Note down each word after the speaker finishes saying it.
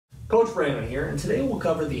Coach Brandon here, and today we'll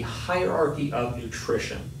cover the hierarchy of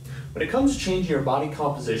nutrition. When it comes to changing your body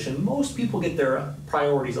composition, most people get their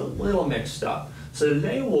priorities a little mixed up. So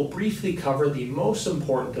today we'll briefly cover the most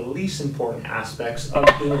important to least important aspects of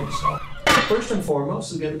doing so. First and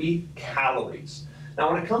foremost is going to be calories.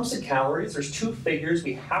 Now when it comes to calories, there's two figures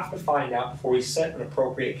we have to find out before we set an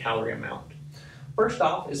appropriate calorie amount. First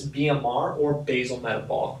off is BMR, or basal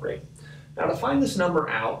metabolic rate. Now to find this number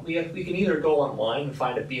out, we can either go online and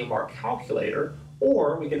find a BMR calculator,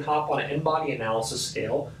 or we can hop on an in-body analysis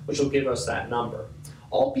scale, which will give us that number.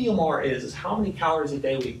 All BMR is how many calories a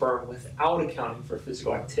day we burn without accounting for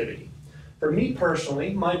physical activity. For me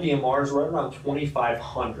personally, my BMR is right around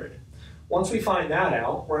 2,500. Once we find that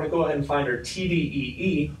out, we're going to go ahead and find our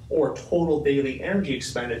TDEE, or total daily energy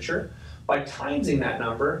expenditure, by timesing that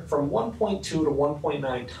number from 1.2 to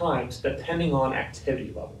 1.9 times depending on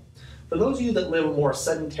activity level. For those of you that live a more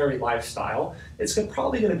sedentary lifestyle, it's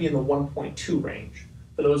probably going to be in the 1.2 range.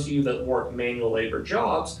 For those of you that work manual labor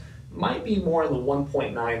jobs, it might be more in the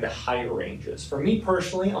 1.9 to higher ranges. For me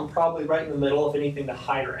personally, I'm probably right in the middle, if anything, the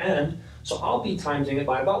higher end, so I'll be timesing it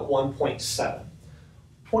by about 1.7.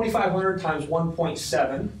 2,500 times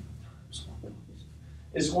 1.7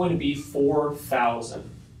 is going to be 4,000.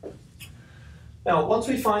 Now, once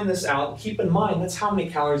we find this out, keep in mind that's how many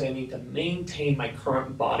calories I need to maintain my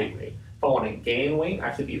current body weight. If I want to gain weight, I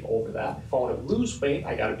have to be over that. If I want to lose weight,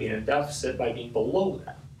 I got to be in a deficit by being below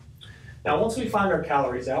that. Now, once we find our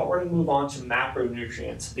calories out, we're going to move on to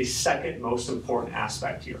macronutrients, the second most important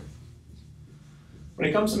aspect here. When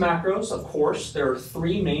it comes to macros, of course, there are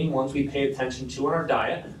three main ones we pay attention to in our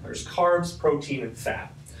diet. There's carbs, protein, and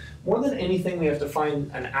fat. More than anything, we have to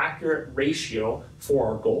find an accurate ratio for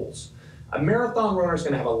our goals. A marathon runner is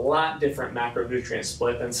going to have a lot different macronutrient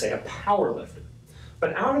split than, say, a power lifter.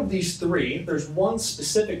 But out of these three, there's one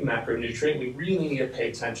specific macronutrient we really need to pay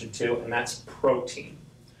attention to, and that's protein.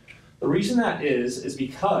 The reason that is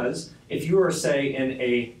because if you are, say, in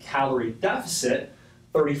a calorie deficit,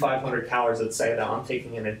 3,500 calories, let's say, that I'm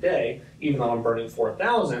taking in a day, even though I'm burning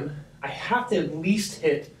 4,000, I have to at least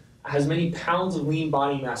hit as many pounds of lean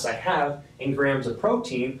body mass I have in grams of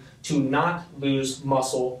protein to not lose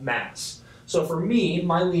muscle mass. So for me,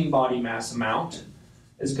 my lean body mass amount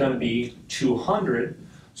is going to be 200.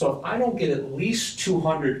 So if I don't get at least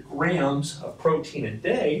 200 grams of protein a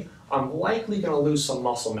day, I'm likely going to lose some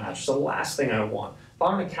muscle mass. It's the last thing I want. If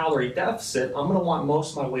I'm in a calorie deficit, I'm going to want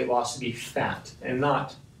most of my weight loss to be fat and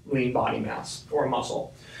not lean body mass or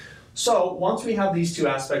muscle. So once we have these two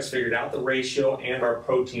aspects figured out, the ratio and our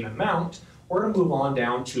protein amount, we're going to move on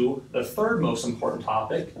down to the third most important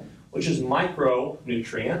topic, which is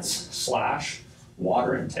micronutrients /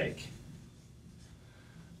 water intake.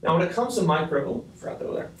 Now when it comes to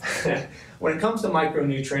when it comes to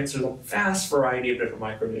micronutrients, there's a vast variety of different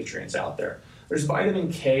micronutrients out there. There's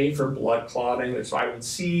vitamin K for blood clotting, there's vitamin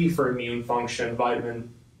C for immune function,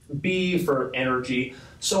 vitamin B for energy,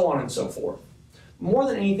 so on and so forth. More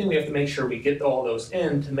than anything, we have to make sure we get all those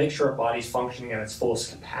in to make sure our body's functioning at its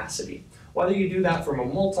fullest capacity. Whether you do that from a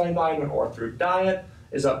multivitamin or through diet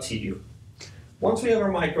is up to you. Once we have our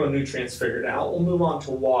micronutrients figured out, we'll move on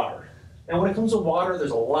to water. Now when it comes to water,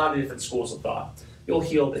 there's a lot of different schools of thought. You'll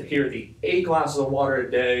hear the 8 glasses of water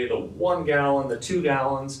a day, the 1 gallon, the 2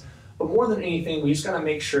 gallons, but more than anything, we just gotta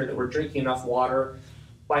make sure that we're drinking enough water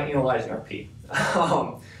by analyzing our pee.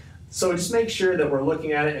 So just make sure that we're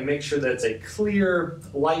looking at it and make sure that it's a clear,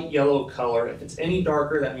 light yellow color. If it's any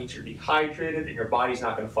darker, that means you're dehydrated and your body's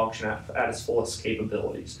not going to function at its fullest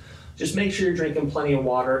capabilities. Just make sure you're drinking plenty of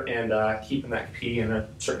water and keeping that pee in a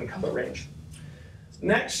certain color range.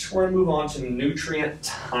 Next, we're going to move on to nutrient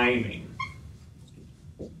timing.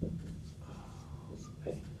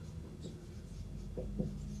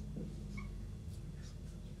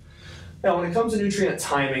 Now, when it comes to nutrient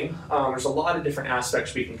timing, there's a lot of different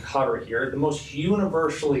aspects we can cover here. The most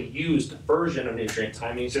universally used version of nutrient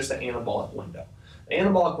timing is just the anabolic window. The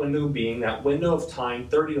anabolic window being that window of time,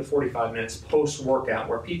 30 to 45 minutes post-workout,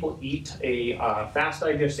 where people eat a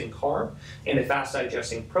fast-digesting carb and a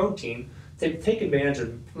fast-digesting protein to take advantage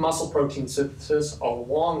of muscle protein synthesis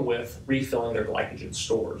along with refilling their glycogen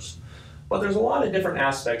stores. But there's a lot of different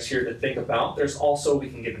aspects here to think about. There's also, we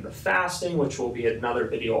can get into fasting, which will be another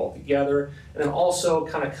video altogether, and then also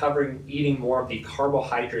kind of covering eating more of the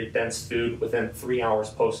carbohydrate-dense food within 3 hours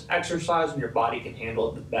post-exercise when your body can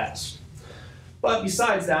handle it the best. But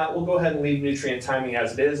besides that, we'll go ahead and leave nutrient timing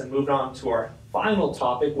as it is and move on to our final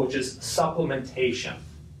topic, which is supplementation.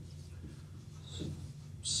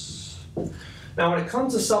 Now, when it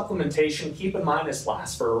comes to supplementation, keep in mind this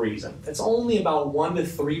lasts for a reason. It's only about 1 to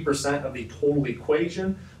 3% of the total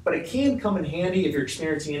equation, but it can come in handy if you're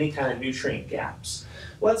experiencing any kind of nutrient gaps.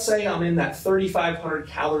 Let's say I'm in that 3,500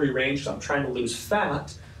 calorie range, so I'm trying to lose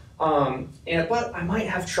fat, but I might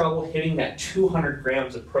have trouble hitting that 200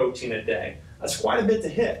 grams of protein a day. That's quite a bit to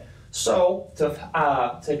hit. So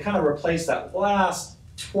to kind of replace that last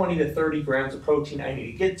 20 to 30 grams of protein I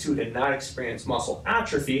need to get to not experience muscle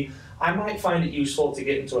atrophy, I might find it useful to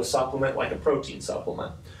get into a supplement like a protein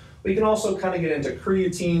supplement. We can also kind of get into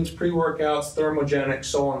creatines, pre-workouts, thermogenics,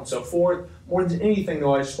 so on and so forth. More than anything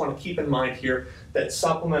though, I just want to keep in mind here that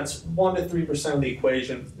supplements 1 to 3% of the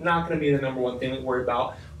equation, not going to be the #1 thing to worry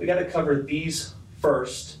about. We got to cover these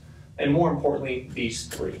first, and more importantly, these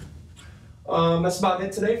 3. That's about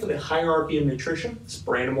it today for the hierarchy of nutrition. It's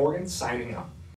Brandon Morgan signing out.